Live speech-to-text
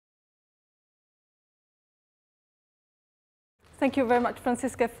Thank you very much,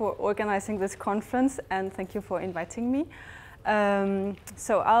 Franziska, for organizing this conference, and thank you for inviting me.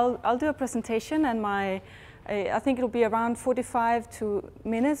 So I'll do a presentation, and I think it'll be around 45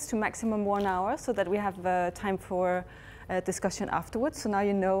 minutes to maximum 1 hour, so that we have time for discussion afterwards. So now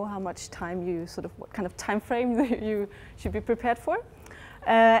you know how much time what kind of time frame you should be prepared for.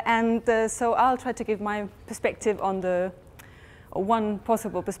 So I'll try to give my perspective on one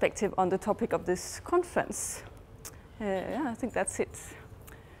possible perspective on the topic of this conference. Yeah, I think that's it.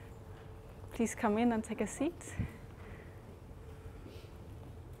 Please come in and take a seat.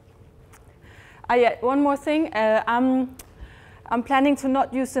 Yeah, one more thing. I'm planning to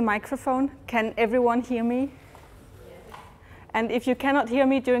not use the microphone. Can everyone hear me? And if you cannot hear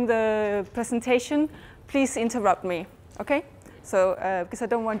me during the presentation, please interrupt me, okay? So, because I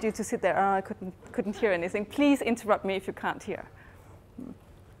don't want you to sit there, I couldn't hear anything. Please interrupt me if you can't hear.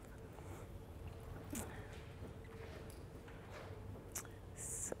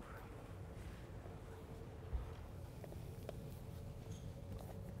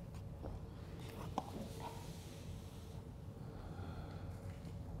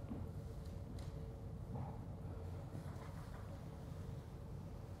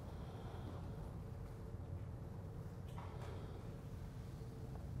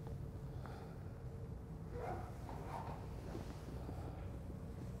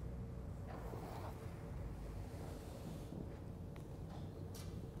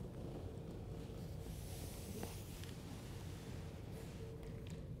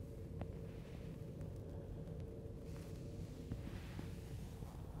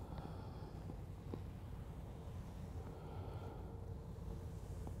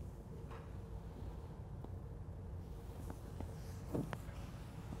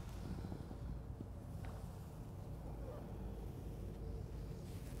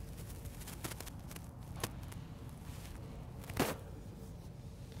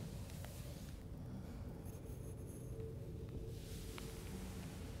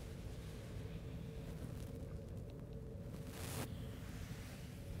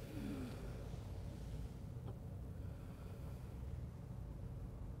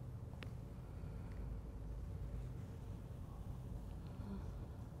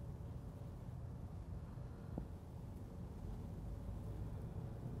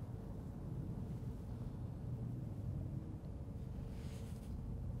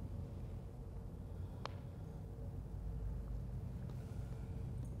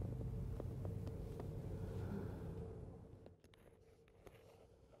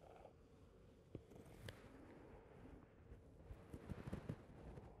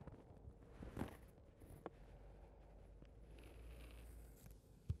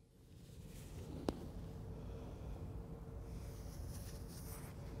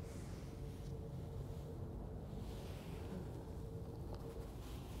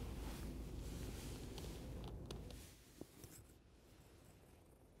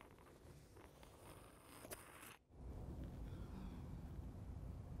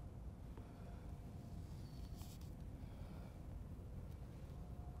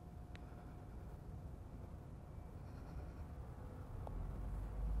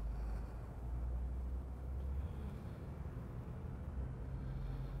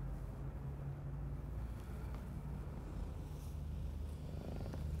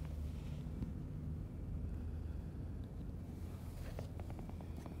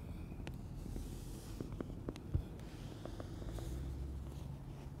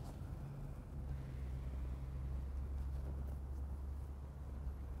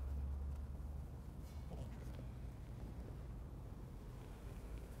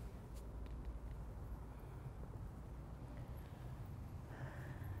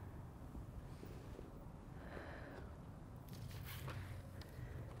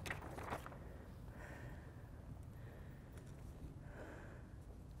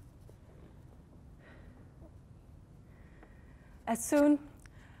 As soon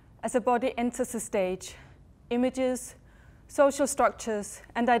as a body enters the stage, images, social structures,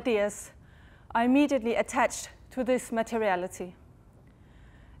 and ideas are immediately attached to this materiality.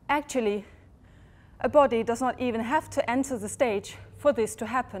 Actually, a body does not even have to enter the stage for this to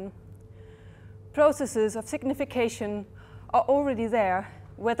happen. Processes of signification are already there,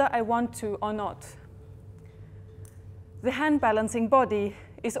 whether I want to or not. The hand-balancing body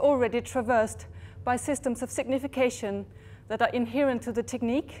is already traversed by systems of signification that are inherent to the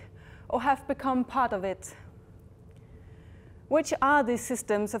technique or have become part of it. Which are these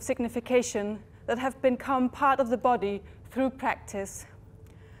systems of signification that have become part of the body through practice?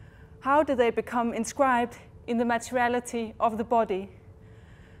 How do they become inscribed in the materiality of the body?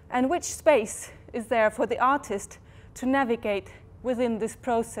 And which space is there for the artist to navigate within this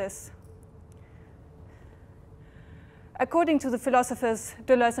process. According to the philosophers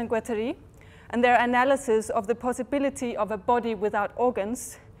Deleuze and Guattari, and their analysis of the possibility of a body without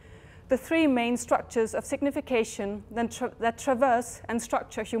organs, the three main structures of signification that traverse and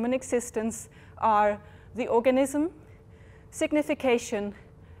structure human existence are the organism, signification,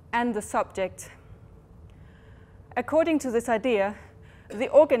 and the subject. According to this idea, the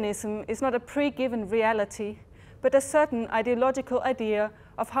organism is not a pre-given reality, but a certain ideological idea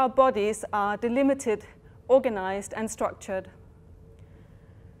of how bodies are delimited, organized, and structured.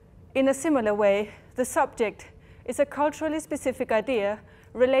 In a similar way, the subject is a culturally specific idea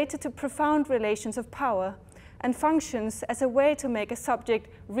related to profound relations of power and functions as a way to make a subject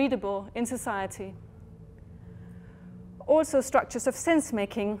readable in society. Also, structures of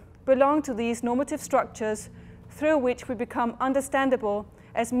sense-making belong to these normative structures through which we become understandable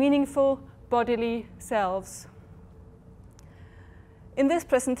as meaningful bodily selves. In this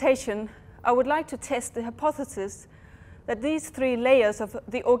presentation, I would like to test the hypothesis that these three layers of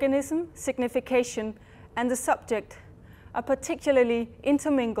the organism, signification, and the subject are particularly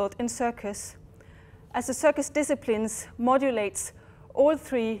intermingled in circus, as the circus disciplines modulates all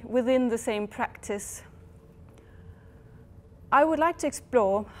three within the same practice. I would like to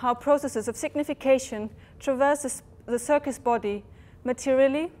explore how processes of signification traverse the circus body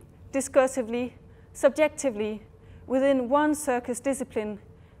materially, discursively, subjectively within one circus discipline,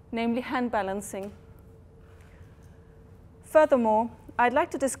 namely hand balancing. Furthermore, I'd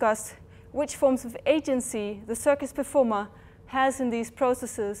like to discuss which forms of agency the circus performer has in these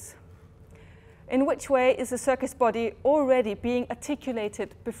processes. In which way is the circus body already being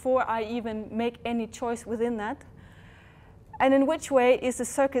articulated before I even make any choice within that? And in which way is the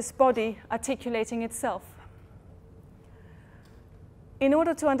circus body articulating itself? In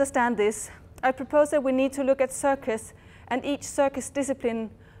order to understand this, I propose that we need to look at circus and each circus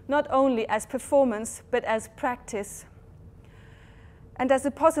discipline not only as performance, but as practice. And as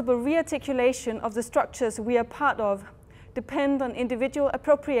the possible rearticulation of the structures we are part of depend on individual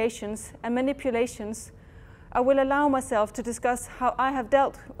appropriations and manipulations, I will allow myself to discuss how I have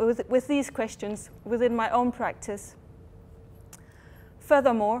dealt with these questions within my own practice.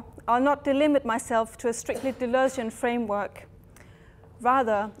 Furthermore, I'll not delimit myself to a strictly Deleuzian framework.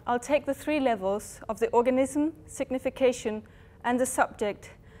 Rather, I'll take the three levels of the organism, signification, and the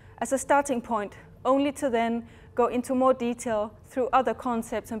subject as a starting point, only to then go into more detail through other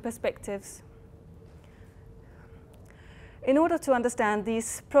concepts and perspectives. In order to understand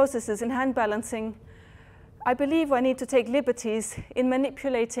these processes in hand balancing, I believe I need to take liberties in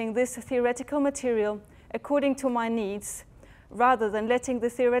manipulating this theoretical material according to my needs, rather than letting the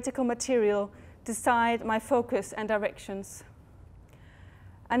theoretical material decide my focus and directions.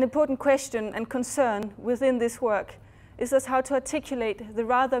 An important question and concern within this work is thus how to articulate the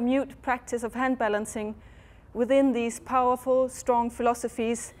rather mute practice of hand balancing within these powerful, strong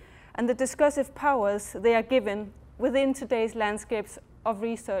philosophies and the discursive powers they are given within today's landscapes of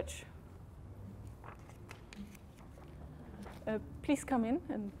research. Please come in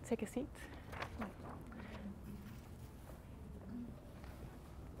and take a seat.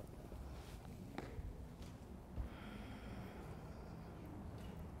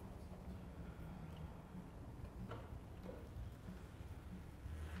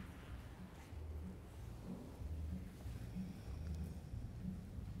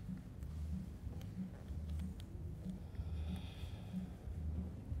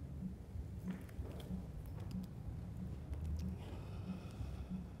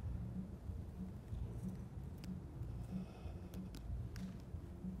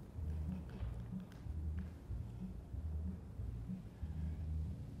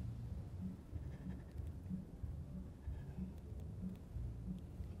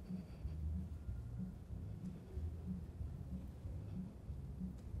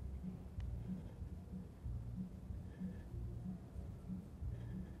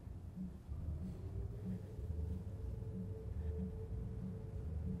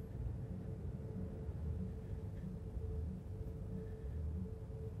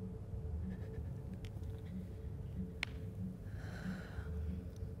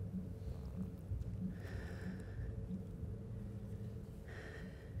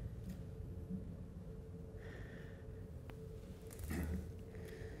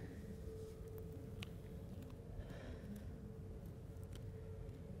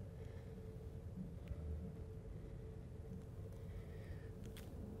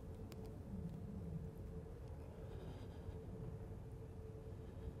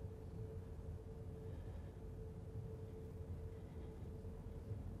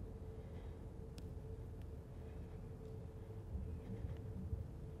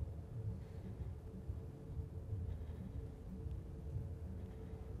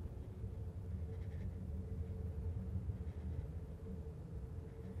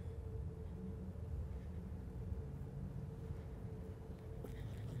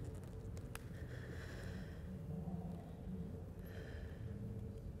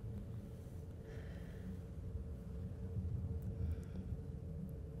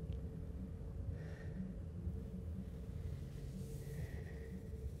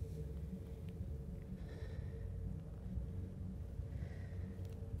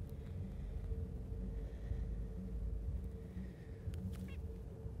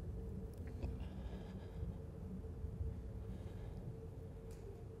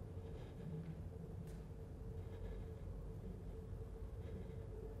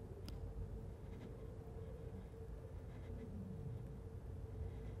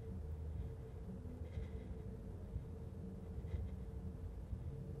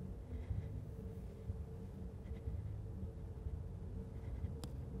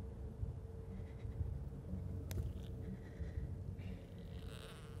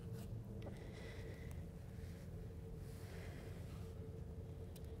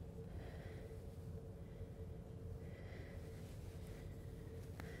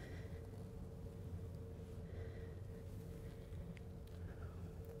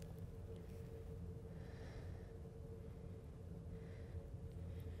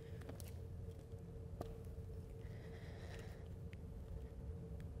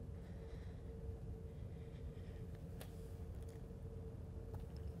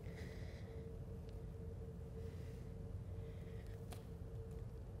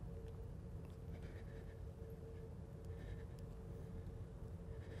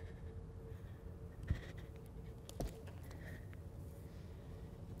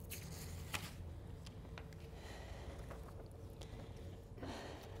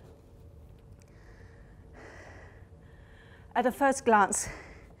 At a first glance,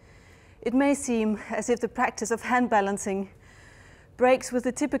 it may seem as if the practice of hand balancing breaks with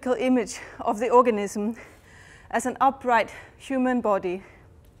the typical image of the organism as an upright human body.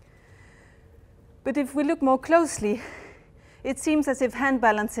 But if we look more closely, it seems as if hand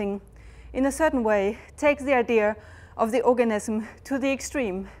balancing, in a certain way, takes the idea of the organism to the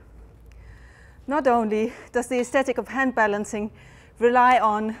extreme. Not only does the aesthetic of hand balancing rely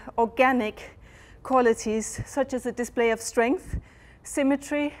on organic qualities such as the display of strength,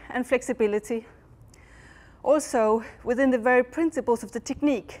 symmetry, and flexibility. Also, within the very principles of the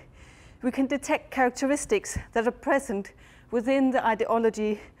technique, we can detect characteristics that are present within the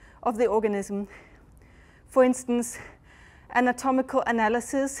ideology of the organism. For instance, anatomical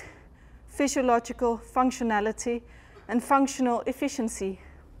analysis, physiological functionality, and functional efficiency.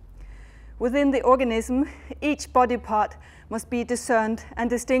 Within the organism, each body part must be discerned and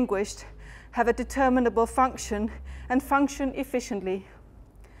distinguished, have a determinable function, and function efficiently.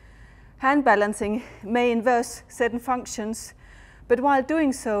 Hand balancing may inverse certain functions, but while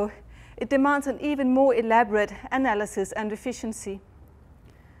doing so, it demands an even more elaborate analysis and efficiency.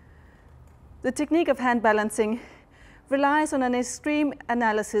 The technique of hand balancing relies on an extreme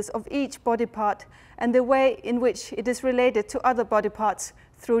analysis of each body part and the way in which it is related to other body parts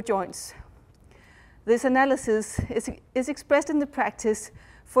through joints. This analysis is expressed in the practice,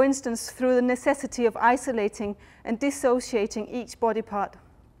 for instance, through the necessity of isolating and dissociating each body part.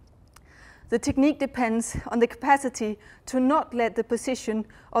 The technique depends on the capacity to not let the position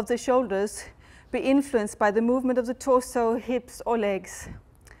of the shoulders be influenced by the movement of the torso, hips, or legs.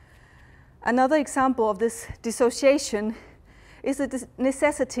 Another example of this dissociation is the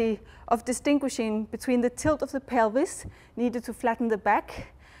necessity of distinguishing between the tilt of the pelvis, needed to flatten the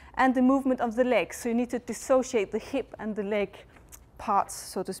back, and the movement of the legs. So you need to dissociate the hip and the leg parts,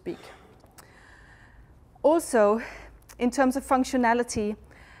 so to speak. Also, in terms of functionality,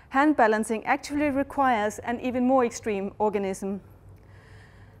 hand balancing actually requires an even more extreme organism.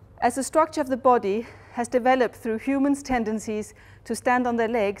 As the structure of the body has developed through humans' tendencies to stand on their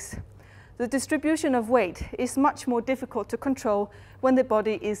legs, the distribution of weight is much more difficult to control when the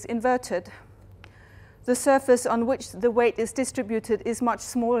body is inverted. The surface on which the weight is distributed is much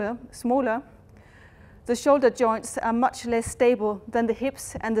smaller. The shoulder joints are much less stable than the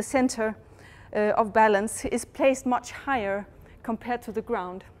hips, and the center of balance is placed much higher compared to the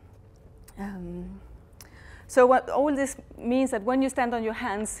ground. So what all this means that when you stand on your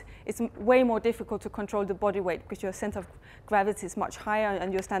hands, it's way more difficult to control the body weight because your center of gravity is much higher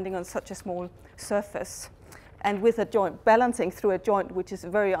and you're standing on such a small surface. And with a joint, balancing through a joint which is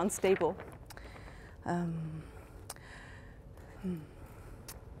very unstable.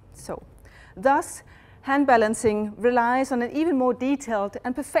 Thus, hand balancing relies on an even more detailed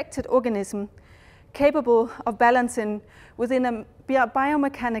and perfected organism capable of balancing within a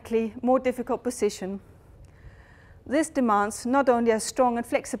biomechanically more difficult position. This demands not only a strong and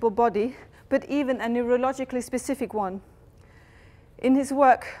flexible body, but even a neurologically specific one. In his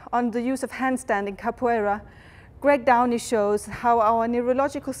work on the use of handstand in capoeira, Greg Downey shows how our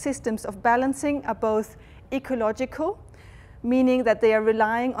neurological systems of balancing are both ecological, meaning that they are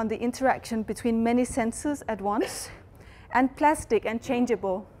relying on the interaction between many senses at once, and plastic and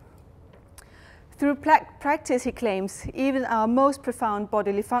changeable. Through practice, he claims, even our most profound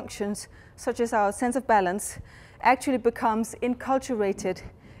bodily functions, such as our sense of balance, actually becomes enculturated,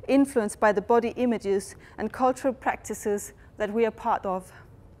 influenced by the body images and cultural practices that we are part of.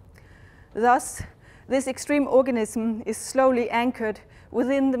 Thus, this extreme organism is slowly anchored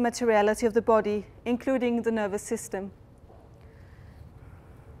within the materiality of the body, including the nervous system.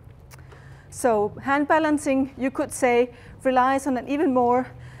 So, hand balancing, you could say, relies on an even more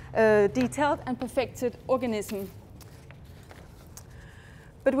detailed and perfected organism.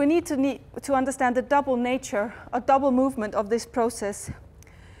 But we need to understand the double nature, or double movement of this process.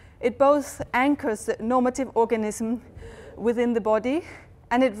 It both anchors the normative organism within the body,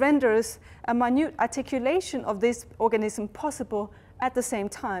 and it renders a minute articulation of this organism possible at the same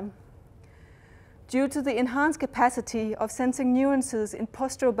time. Due to the enhanced capacity of sensing nuances in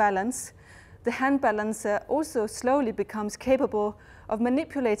postural balance, the hand balancer also slowly becomes capable of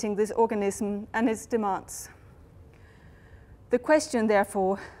manipulating this organism and its demands. The question,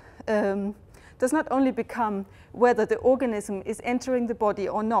 therefore, does not only become whether the organism is entering the body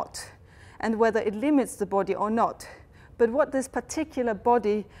or not, and whether it limits the body or not, but what this particular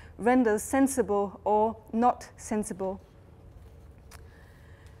body renders sensible or not sensible.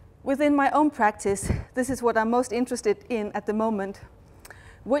 Within my own practice, this is what I'm most interested in at the moment.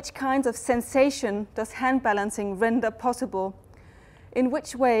 Which kinds of sensation does hand balancing render possible? In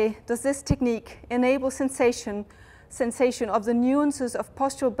which way does this technique enable sensation sensation of the nuances of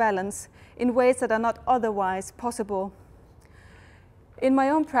postural balance in ways that are not otherwise possible. In my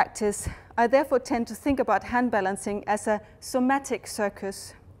own practice, I therefore tend to think about hand balancing as a somatic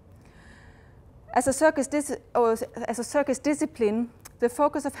circus. As a circus discipline, the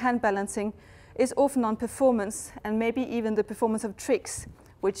focus of hand balancing is often on performance, and maybe even the performance of tricks,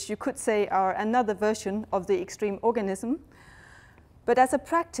 which you could say are another version of the extreme organism. But as a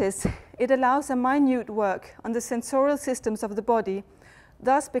practice, it allows a minute work on the sensorial systems of the body,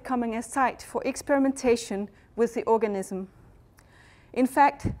 thus becoming a site for experimentation with the organism. In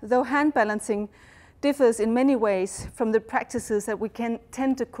fact, though hand balancing differs in many ways from the practices that we can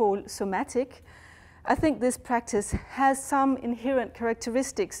tend to call somatic, I think this practice has some inherent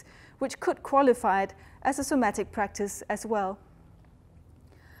characteristics which could qualify it as a somatic practice as well.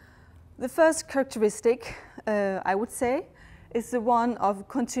 The first characteristic, I would say, is the one of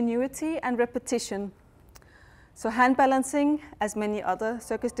continuity and repetition. So hand balancing, as many other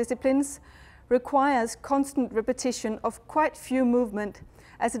circus disciplines, requires constant repetition of quite few movements,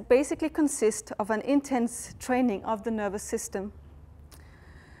 as it basically consists of an intense training of the nervous system.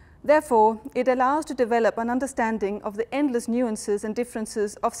 Therefore, it allows to develop an understanding of the endless nuances and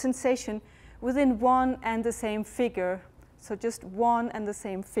differences of sensation within one and the same figure, so just one and the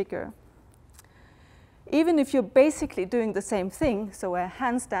same figure. Even if you're basically doing the same thing, so a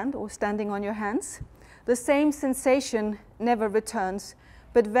handstand or standing on your hands, the same sensation never returns,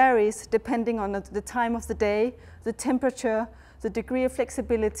 but varies depending on the time of the day, the temperature, the degree of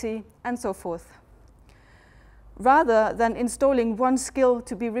flexibility, and so forth. Rather than installing one skill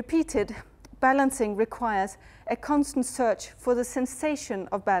to be repeated, balancing requires a constant search for the sensation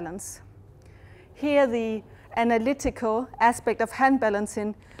of balance. Here, the analytical aspect of hand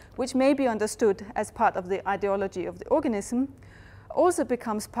balancing, which may be understood as part of the ideology of the organism, also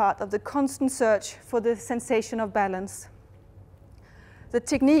becomes part of the constant search for the sensation of balance. The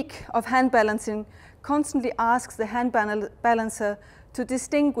technique of hand balancing constantly asks the hand balancer to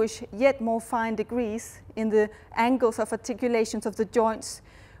distinguish yet more fine degrees in the angles of articulations of the joints,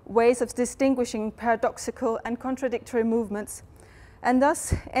 ways of distinguishing paradoxical and contradictory movements, and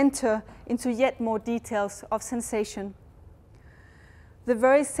thus enter into yet more details of sensation. The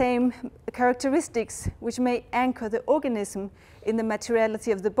very same characteristics which may anchor the organism in the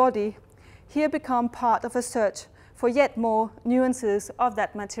materiality of the body here become part of a search for yet more nuances of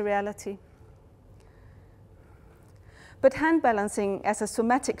that materiality. But hand balancing as a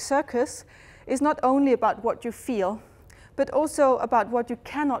somatic circus is not only about what you feel, but also about what you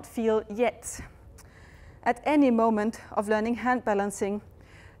cannot feel yet. At any moment of learning hand balancing,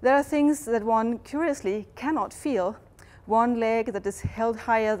 there are things that one curiously cannot feel. One leg that is held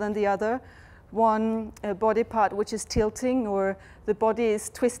higher than the other, one body part which is tilting, or the body is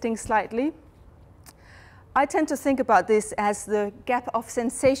twisting slightly. I tend to think about this as the gap of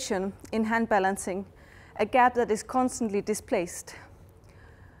sensation in hand balancing, a gap that is constantly displaced.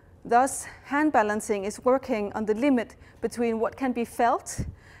 Thus, hand balancing is working on the limit between what can be felt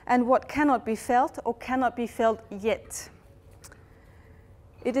and what cannot be felt or cannot be felt yet.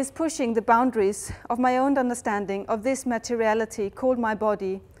 It is pushing the boundaries of my own understanding of this materiality called my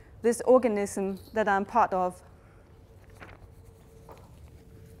body, this organism that I'm part of.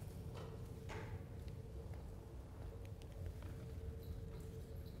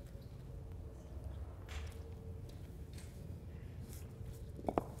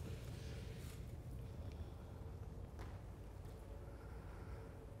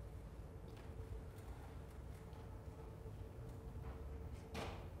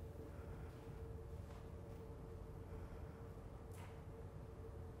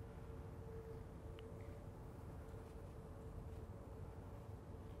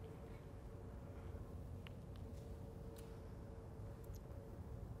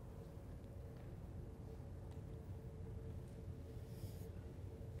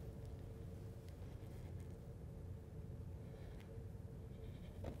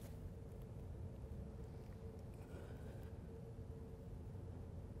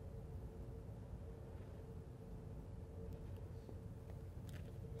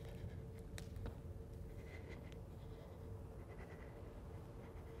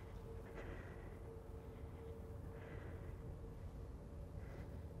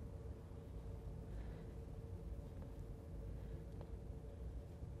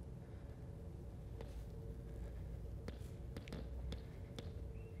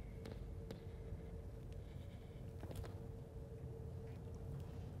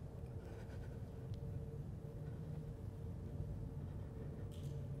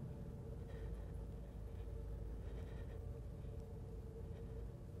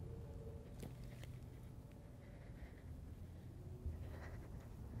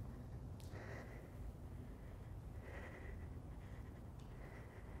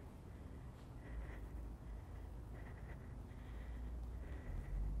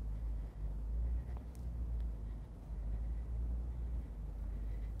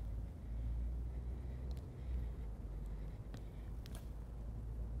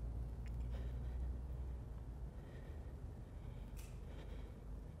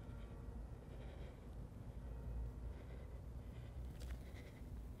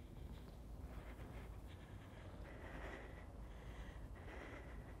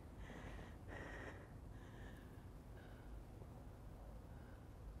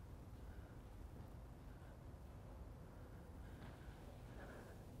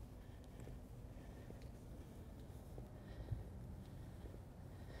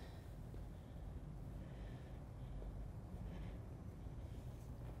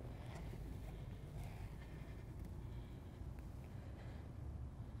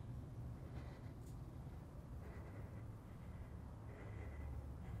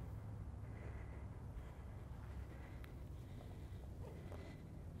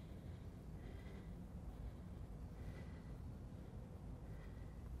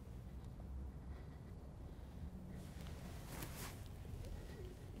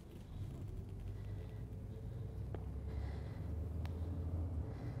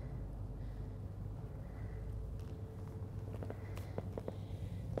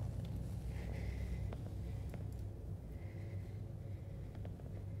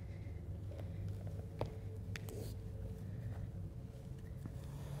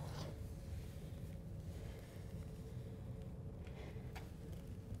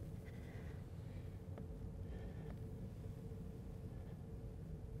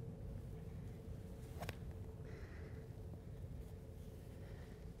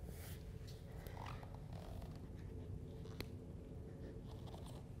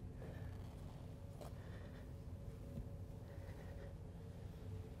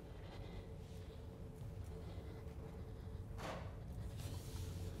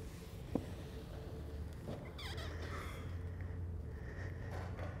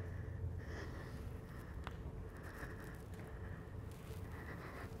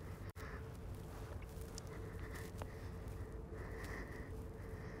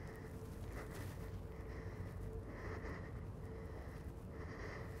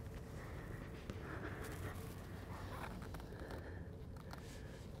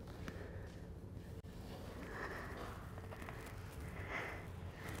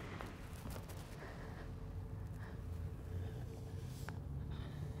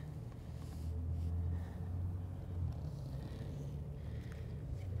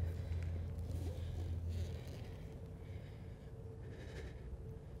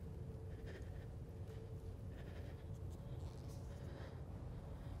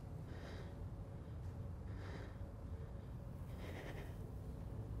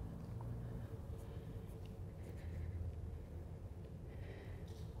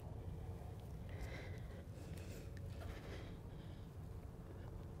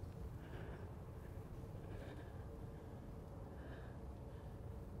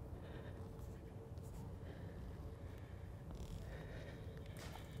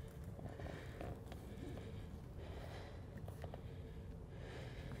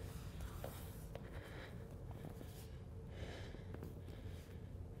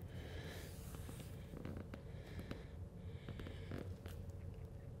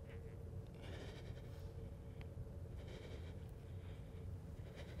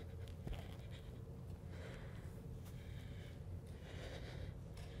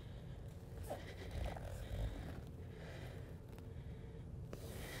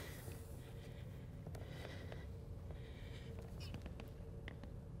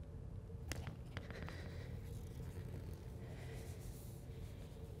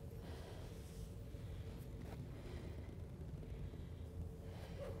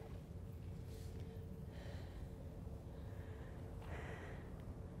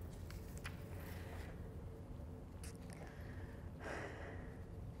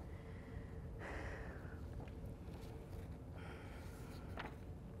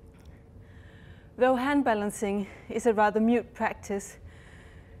 Though hand balancing is a rather mute practice,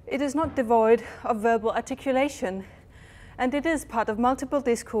 it is not devoid of verbal articulation, and it is part of multiple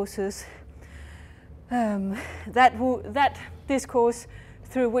discourses, that discourse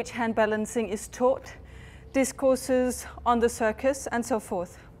through which hand balancing is taught, discourses on the circus, and so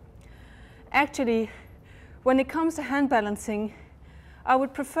forth. Actually, when it comes to hand balancing, I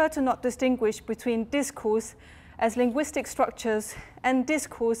would prefer to not distinguish between discourse as linguistic structures and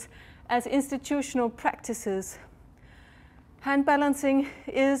discourse as institutional practices. Hand balancing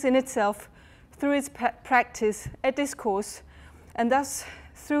is in itself, through its practice, a discourse, and thus,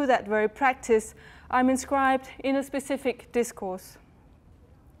 through that very practice, I'm inscribed in a specific discourse.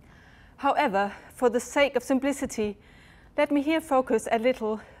 However, for the sake of simplicity, let me here focus a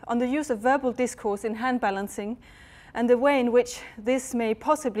little on the use of verbal discourse in hand balancing and the way in which this may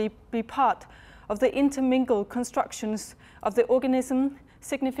possibly be part of the intermingled constructions of the organism,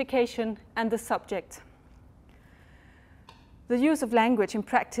 signification, and the subject. The use of language in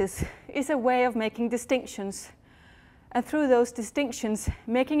practice is a way of making distinctions, and through those distinctions,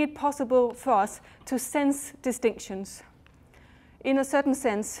 making it possible for us to sense distinctions. In a certain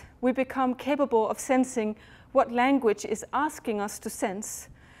sense, we become capable of sensing what language is asking us to sense,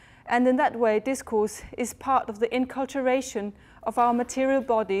 and in that way, discourse is part of the enculturation of our material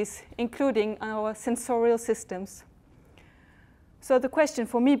bodies, including our sensorial systems. So the question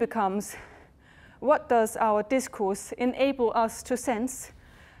for me becomes, what does our discourse enable us to sense,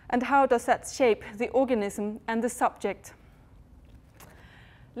 and how does that shape the organism and the subject?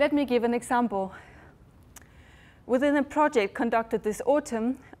 Let me give an example. Within a project conducted this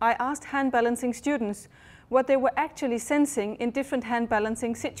autumn, I asked hand balancing students what they were actually sensing in different hand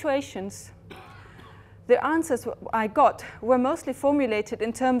balancing situations. The answers I got were mostly formulated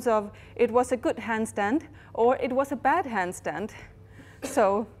in terms of it was a good handstand or it was a bad handstand.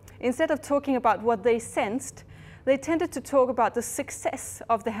 So instead of talking about what they sensed, they tended to talk about the success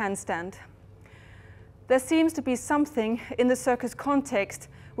of the handstand. There seems to be something in the circus context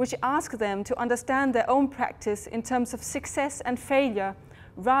which asks them to understand their own practice in terms of success and failure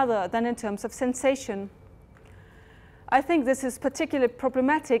rather than in terms of sensation. I think this is particularly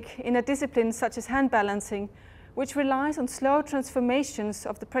problematic in a discipline such as hand balancing, which relies on slow transformations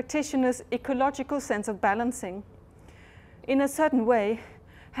of the practitioner's ecological sense of balancing. In a certain way,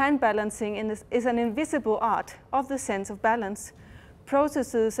 hand balancing is an invisible art of the sense of balance,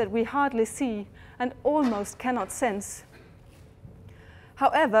 processes that we hardly see and almost cannot sense.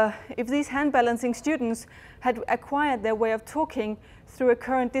 However, if these hand balancing students had acquired their way of talking through a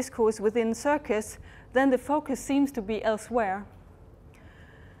current discourse within Circus, then the focus seems to be elsewhere.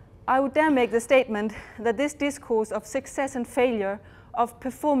 I would dare make the statement that this discourse of success and failure, of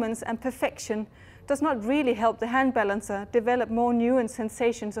performance and perfection, does not really help the hand balancer develop more nuanced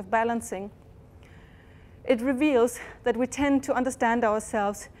sensations of balancing. It reveals that we tend to understand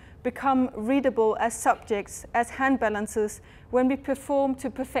ourselves, become readable as subjects, as hand balancers, when we perform to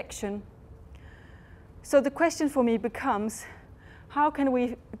perfection. So the question for me becomes, how can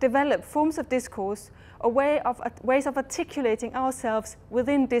we develop forms of discourse, or ways of articulating ourselves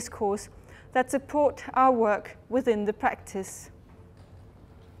within discourse that support our work within the practice?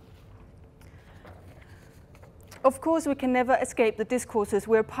 Of course, we can never escape the discourses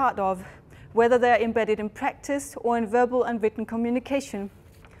we're part of, whether they're embedded in practice or in verbal and written communication.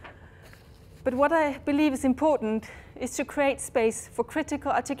 But what I believe is important is to create space for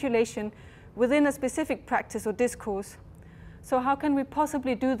critical articulation within a specific practice or discourse. So how can we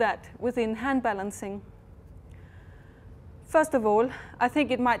possibly do that within hand balancing? First of all, I think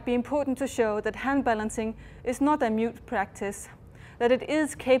it might be important to show that hand balancing is not a mute practice, that it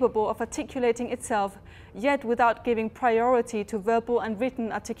is capable of articulating itself, yet without giving priority to verbal and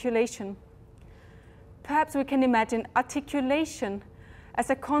written articulation. Perhaps we can imagine articulation as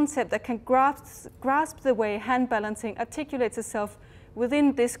a concept that can grasp the way hand balancing articulates itself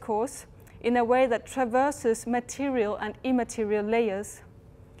within discourse in a way that traverses material and immaterial layers.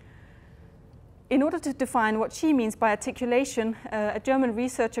 In order to define what she means by articulation, a German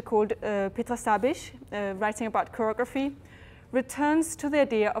researcher called Petra Sabisch, writing about choreography, returns to the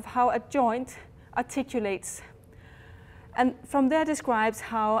idea of how a joint articulates. And from there describes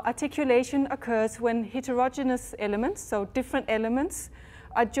how articulation occurs when heterogeneous elements, so different elements,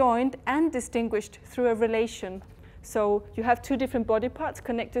 are joined and distinguished through a relation. So you have two different body parts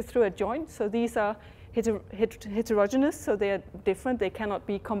connected through a joint. So these are heterogeneous, so they are different, they cannot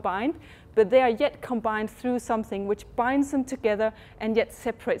be combined, but they are yet combined through something which binds them together and yet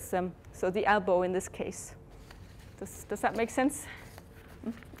separates them. So the elbow in this case. Does that make sense?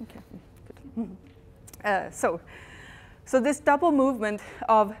 Okay. Good. So this double movement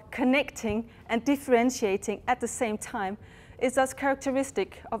of connecting and differentiating at the same time is thus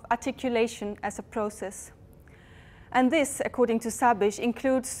characteristic of articulation as a process. And this, according to Sabish,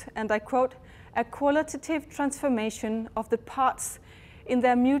 includes, and I quote, a qualitative transformation of the parts in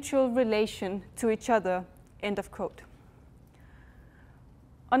their mutual relation to each other, end of quote.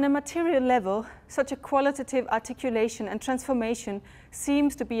 On a material level, such a qualitative articulation and transformation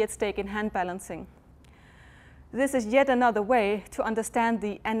seems to be at stake in hand balancing. This is yet another way to understand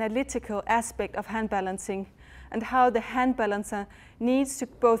the analytical aspect of hand balancing and how the hand balancer needs to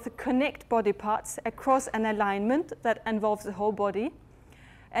both connect body parts across an alignment that involves the whole body,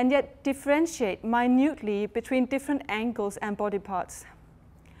 and yet differentiate minutely between different angles and body parts.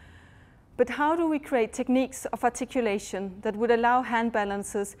 But how do we create techniques of articulation that would allow hand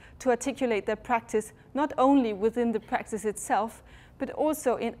balancers to articulate their practice not only within the practice itself, but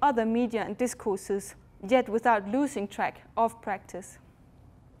also in other media and discourses, yet without losing track of practice?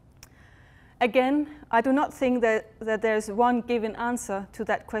 Again, I do not think that there's one given answer to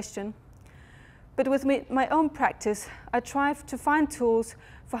that question. But with my own practice, I try to find tools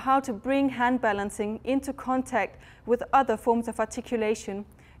for how to bring hand balancing into contact with other forms of articulation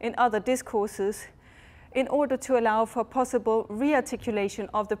in other discourses in order to allow for possible re-articulation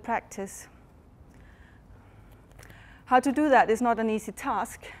of the practice. How to do that is not an easy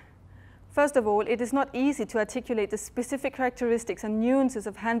task. First of all, it is not easy to articulate the specific characteristics and nuances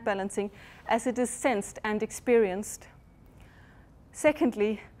of hand balancing as it is sensed and experienced.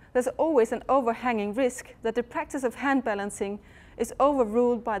 Secondly, there's always an overhanging risk that the practice of hand balancing is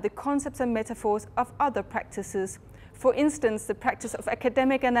overruled by the concepts and metaphors of other practices. For instance, the practice of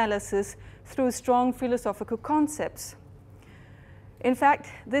academic analysis through strong philosophical concepts. In fact,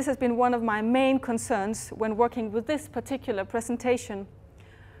 this has been one of my main concerns when working with this particular presentation.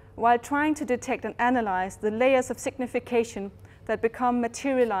 While trying to detect and analyze the layers of signification that become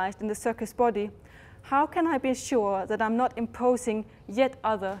materialized in the circus body, how can I be sure that I'm not imposing yet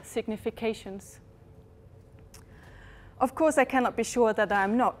other significations? Of course, I cannot be sure that I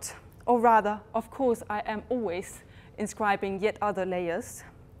am not, or rather, of course, I am always inscribing yet other layers.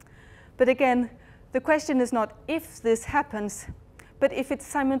 But again, the question is not if this happens, but if it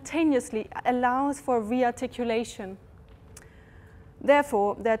simultaneously allows for re-articulation.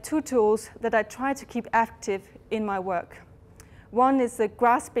 Therefore, there are two tools that I try to keep active in my work. One is the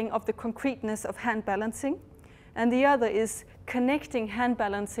grasping of the concreteness of hand balancing, and the other is connecting hand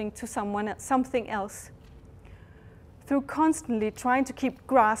balancing to something else. Through constantly trying to keep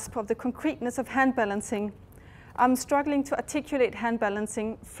grasp of the concreteness of hand balancing, I'm struggling to articulate hand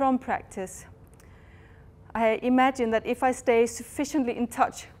balancing from practice. I imagine that if I stay sufficiently in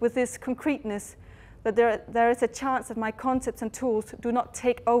touch with this concreteness, that there is a chance that my concepts and tools do not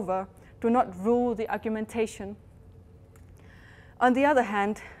take over, do not rule the argumentation. On the other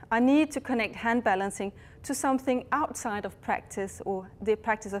hand, I need to connect hand balancing to something outside of practice or the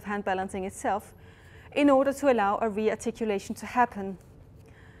practice of hand balancing itself in order to allow a re-articulation to happen.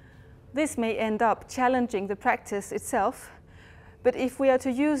 This may end up challenging the practice itself, but if we are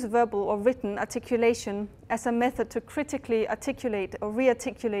to use verbal or written articulation as a method to critically articulate or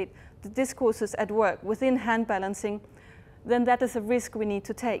re-articulate the discourses at work within hand balancing, then that is a risk we need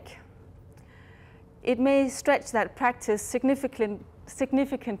to take. It may stretch that practice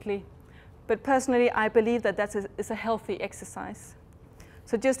significantly, but personally I believe that that is a healthy exercise.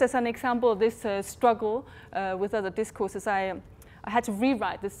 So just as an example of this struggle with other discourses, I had to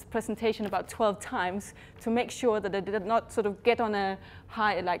rewrite this presentation about 12 times to make sure that I did not sort of get on a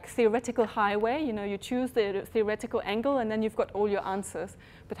high, like theoretical highway. You know, you choose the theoretical angle and then you've got all your answers,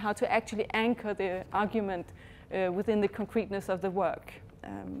 but how to actually anchor the argument within the concreteness of the work.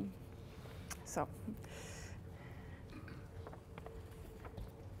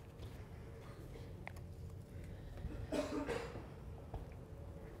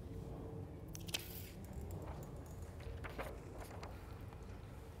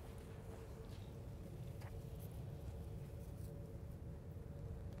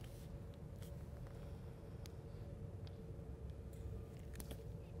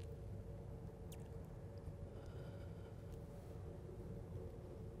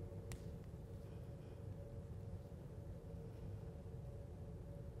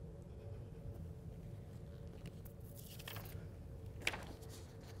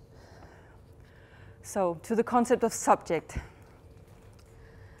 So, to the concept of subject.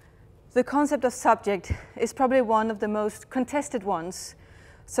 The concept of subject is probably one of the most contested ones.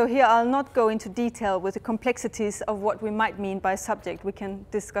 So here I'll not go into detail with the complexities of what we might mean by subject. We can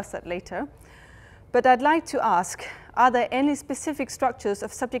discuss that later. But I'd like to ask, are there any specific structures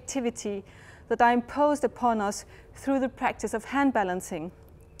of subjectivity that are imposed upon us through the practice of hand balancing.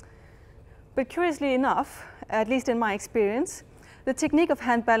 But curiously enough, at least in my experience, the technique of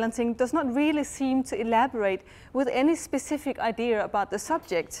hand balancing does not really seem to elaborate with any specific idea about the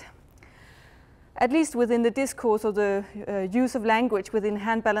subject. At least within the discourse or the use of language within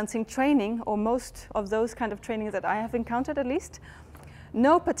hand balancing training, or most of those kind of trainings that I have encountered at least,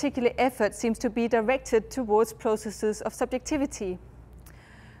 no particular effort seems to be directed towards processes of subjectivity.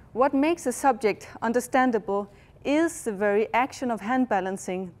 What makes a subject understandable is the very action of hand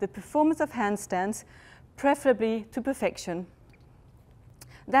balancing, the performance of handstands, preferably to perfection.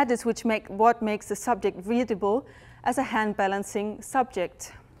 That is what makes the subject readable as a hand balancing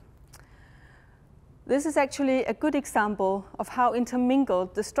subject. This is actually a good example of how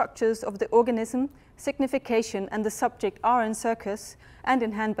intermingled the structures of the organism, signification, and the subject are in Circus and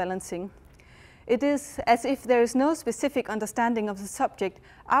in hand balancing. It is as if there is no specific understanding of the subject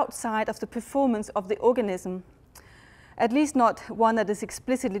outside of the performance of the organism, at least not one that is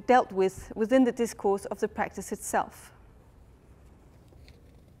explicitly dealt with within the discourse of the practice itself.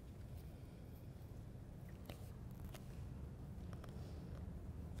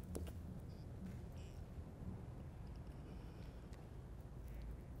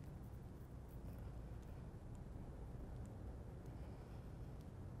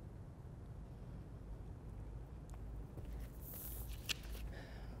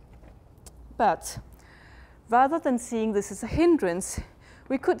 But rather than seeing this as a hindrance,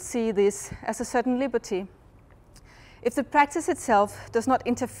 we could see this as a certain liberty. If the practice itself does not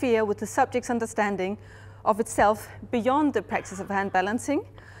interfere with the subject's understanding of itself beyond the practice of hand balancing,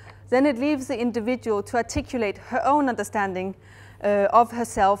 then it leaves the individual to articulate her own understanding of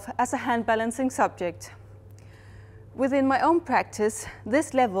herself as a hand balancing subject. Within my own practice,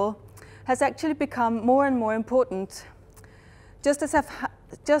 this level has actually become more and more important. Just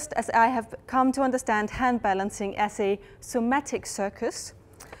as I have come to understand hand balancing as a somatic circus,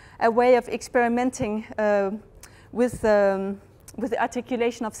 a way of experimenting with the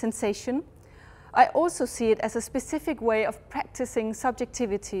articulation of sensation, I also see it as a specific way of practicing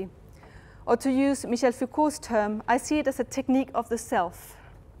subjectivity. Or to use Michel Foucault's term, I see it as a technique of the self.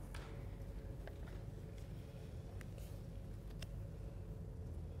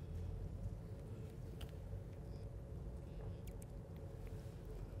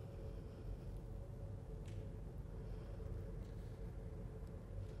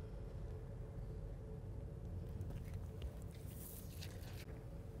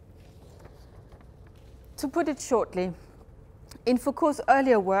 To put it shortly, in Foucault's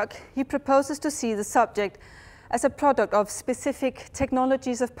earlier work, he proposes to see the subject as a product of specific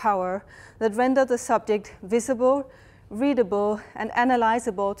technologies of power that render the subject visible, readable, and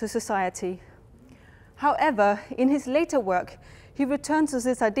analyzable to society. However, in his later work, he returns to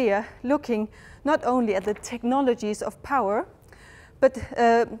this idea, looking not only at the technologies of power, but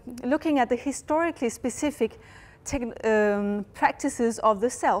looking at the historically specific practices of the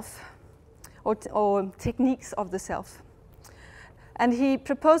self, or techniques of the self. And he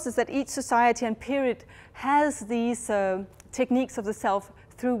proposes that each society and period has these techniques of the self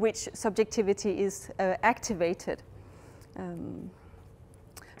through which subjectivity is activated.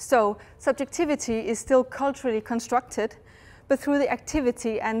 So subjectivity is still culturally constructed, but through the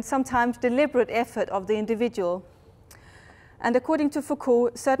activity and sometimes deliberate effort of the individual. And according to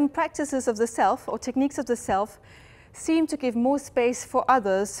Foucault, certain practices of the self or techniques of the self seem to give more space for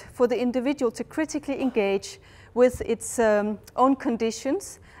others, for the individual to critically engage with its own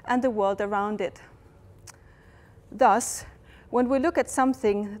conditions and the world around it. Thus, when we look at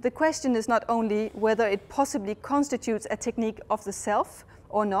something, the question is not only whether it possibly constitutes a technique of the self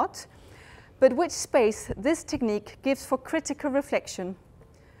or not, but which space this technique gives for critical reflection.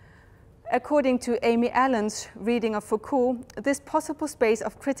 According to Amy Allen's reading of Foucault, this possible space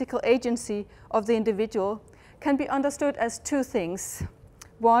of critical agency of the individual can be understood as two things.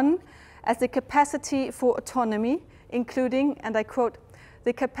 One, as the capacity for autonomy, including, and I quote,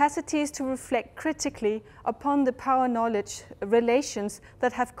 the capacities to reflect critically upon the power-knowledge relations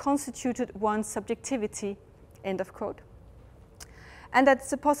that have constituted one's subjectivity, end of quote. And that's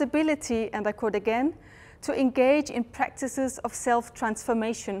the possibility, and I quote again, to engage in practices of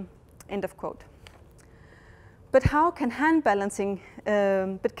self-transformation, end of quote. But how can hand balancing,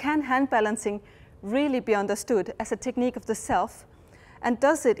 can hand balancing really be understood as a technique of the self, and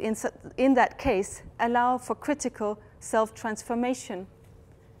does it in that case allow for critical self-transformation?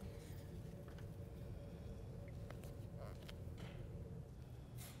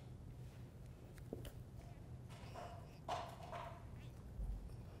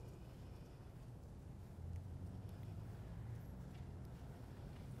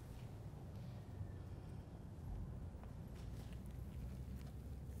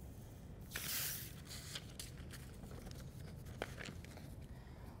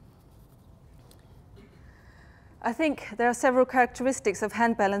 I think there are several characteristics of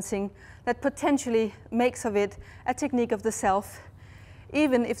hand balancing that potentially makes of it a technique of the self,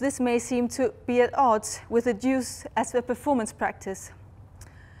 even if this may seem to be at odds with its use as a performance practice.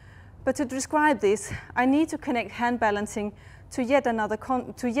 But to describe this, I need to connect hand balancing to yet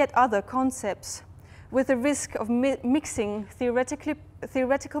other concepts, with the risk of mixing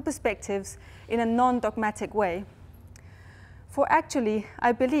theoretical perspectives in a non-dogmatic way. For actually,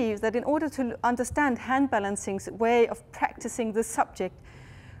 I believe that in order to understand hand balancing's way of practicing the subject,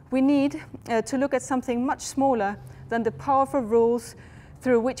 we need to look at something much smaller than the powerful rules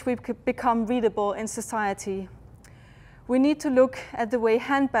through which we could become readable in society. We need to look at the way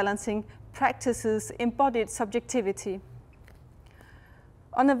hand balancing practices embodied subjectivity.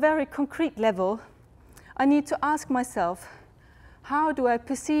 On a very concrete level, I need to ask myself, how do I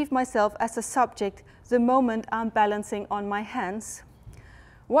perceive myself as a subject the moment I'm balancing on my hands?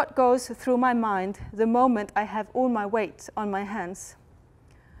 What goes through my mind the moment I have all my weight on my hands?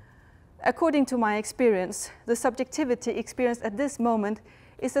 According to my experience, the subjectivity experienced at this moment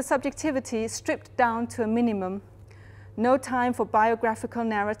is a subjectivity stripped down to a minimum. No time for biographical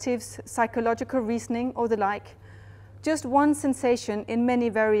narratives, psychological reasoning, or the like. Just one sensation in many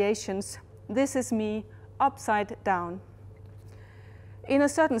variations. This is me, upside down. In a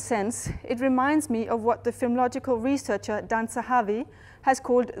certain sense, it reminds me of what the filmological researcher Dan Zahavi has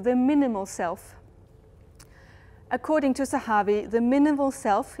called the minimal self. According to Zahavi, the minimal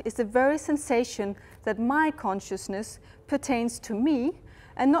self is the very sensation that my consciousness pertains to me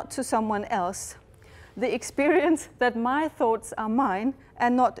and not to someone else. The experience that my thoughts are mine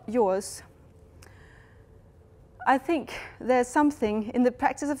and not yours. I think there's something in the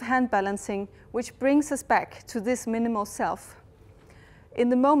practice of hand balancing which brings us back to this minimal self. In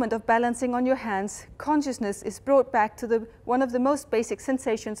the moment of balancing on your hands, consciousness is brought back to one of the most basic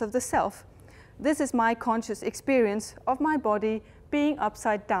sensations of the self. This is my conscious experience of my body being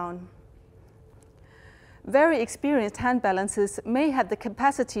upside down. Very experienced hand balancers may have the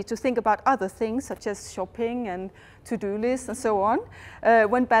capacity to think about other things, such as shopping and to-do lists and so on,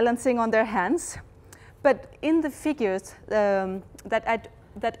 when balancing on their hands. But in the figures that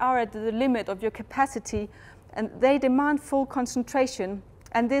are at the limit of your capacity, and they demand full concentration,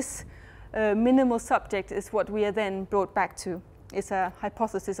 and this minimal subject is what we are then brought back to. It's a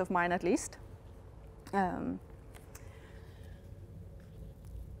hypothesis of mine, at least.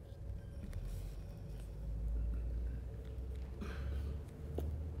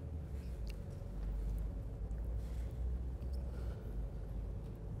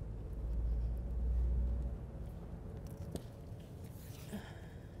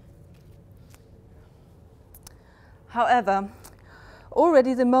 However,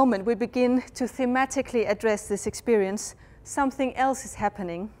 already the moment we begin to thematically address this experience, something else is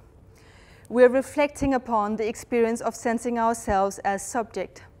happening. We are reflecting upon the experience of sensing ourselves as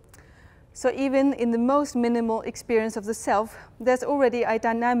subject. So even in the most minimal experience of the self, there's already a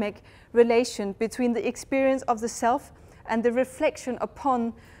dynamic relation between the experience of the self and the reflection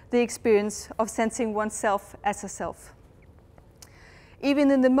upon the experience of sensing oneself as a self.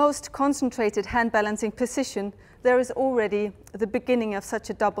 Even in the most concentrated hand balancing position, there is already the beginning of such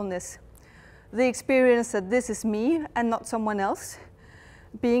a doubleness. The experience that this is me and not someone else,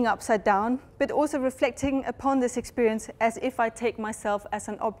 being upside down, but also reflecting upon this experience as if I take myself as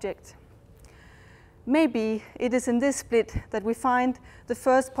an object. Maybe it is in this split that we find the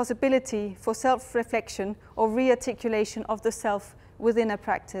first possibility for self-reflection or re-articulation of the self within a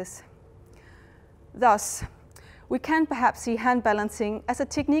practice. Thus, we can perhaps see hand balancing as a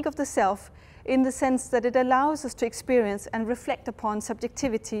technique of the self in the sense that it allows us to experience and reflect upon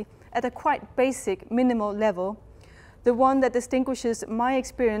subjectivity at a quite basic, minimal level, the one that distinguishes my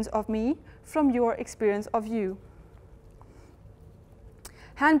experience of me from your experience of you.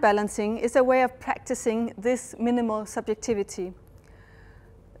 Hand balancing is a way of practicing this minimal subjectivity.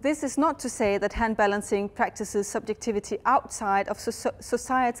 This is not to say that hand balancing practices subjectivity outside of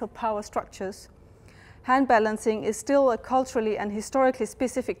societal power structures. Hand balancing is still a culturally and historically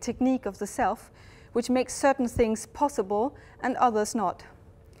specific technique of the self, which makes certain things possible and others not.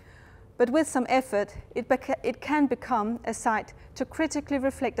 But with some effort, it can become a site to critically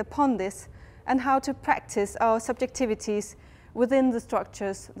reflect upon this and how to practice our subjectivities within the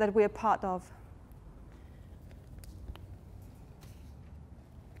structures that we are part of.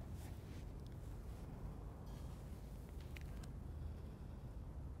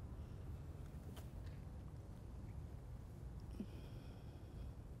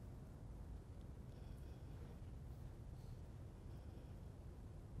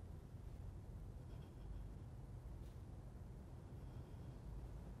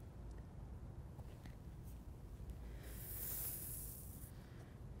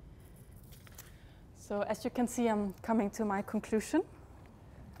 So as you can see, I'm coming to my conclusion.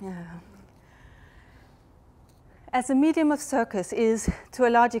 As a medium of circus is, to a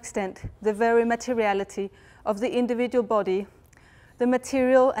large extent, the very materiality of the individual body, the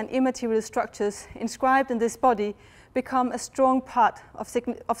material and immaterial structures inscribed in this body become a strong part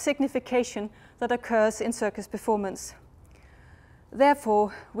of signification that occurs in circus performance.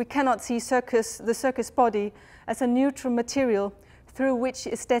 Therefore, we cannot see the circus body as a neutral material through which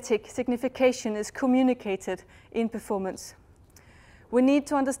aesthetic signification is communicated in performance. We need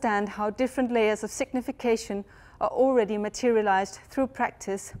to understand how different layers of signification are already materialized through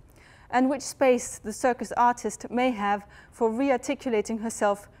practice, and which space the circus artist may have for re-articulating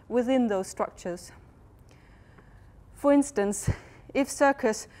herself within those structures. For instance, if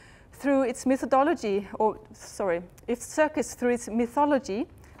circus through its mythology, the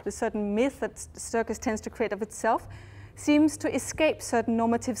certain myth that circus tends to create of itself, seems to escape certain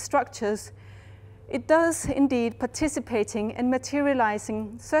normative structures, it does indeed participating in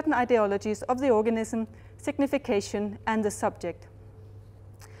materializing certain ideologies of the organism, signification, and the subject.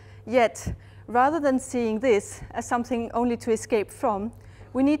 Yet, rather than seeing this as something only to escape from,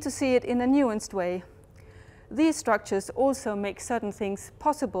 we need to see it in a nuanced way. These structures also make certain things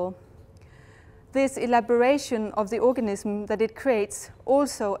possible. This elaboration of the organism that it creates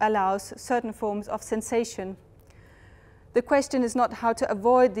also allows certain forms of sensation. The question is not how to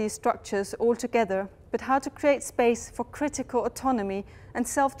avoid these structures altogether, but how to create space for critical autonomy and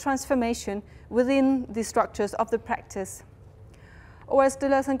self-transformation within the structures of the practice. Or as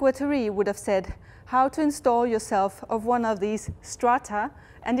Deleuze and Guattari would have said, how to install yourself of one of these strata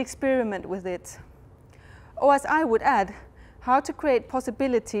and experiment with it. Or as I would add, how to create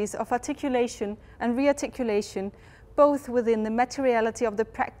possibilities of articulation and re-articulation both within the materiality of the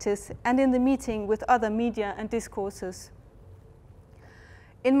practice and in the meeting with other media and discourses.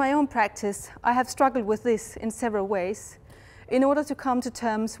 In my own practice, I have struggled with this in several ways in order to come to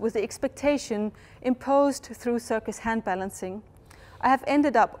terms with the expectation imposed through circus hand balancing. I have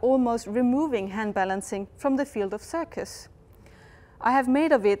ended up almost removing hand balancing from the field of circus. I have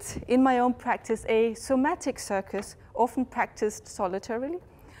made of it, in my own practice, a somatic circus, often practiced solitarily,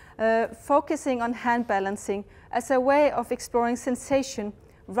 focusing on hand balancing as a way of exploring sensation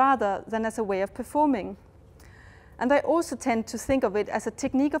rather than as a way of performing. And I also tend to think of it as a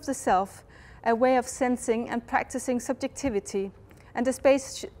technique of the self, a way of sensing and practicing subjectivity, and a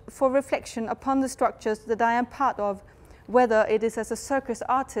space for reflection upon the structures that I am part of, whether it is as a circus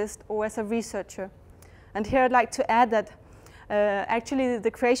artist or as a researcher. And here I'd like to add that actually the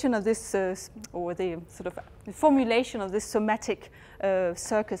creation of this, or the sort of formulation of this somatic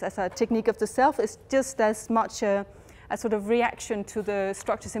circus as a technique of the self is just as much a sort of reaction to the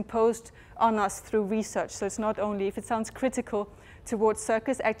structures imposed on us through research. So it's not only, if it sounds critical towards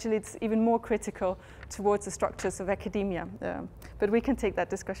circus, actually it's even more critical towards the structures of academia. But we can take that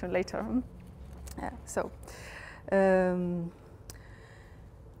discussion later. The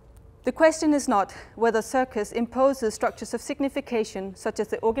question is not whether circus imposes structures of signification, such as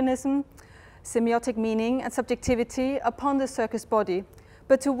the organism, semiotic meaning, and subjectivity upon the circus body,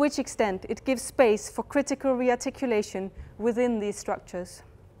 but to which extent it gives space for critical re-articulation within these structures.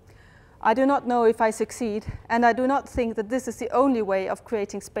 I do not know if I succeed, and I do not think that this is the only way of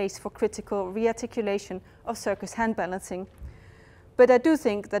creating space for critical re-articulation of circus hand balancing. But I do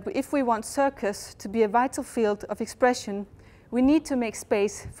think that if we want circus to be a vital field of expression, we need to make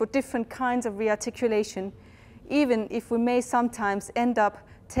space for different kinds of re-articulation, even if we may sometimes end up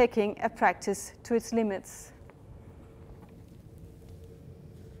taking a practice to its limits.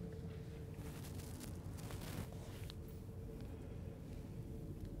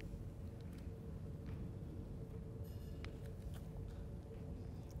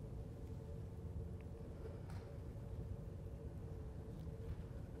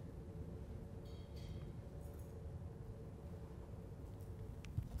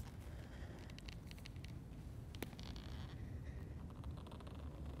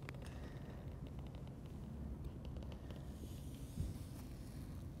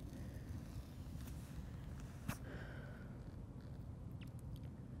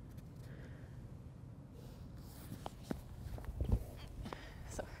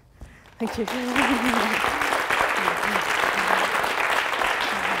 Thank you.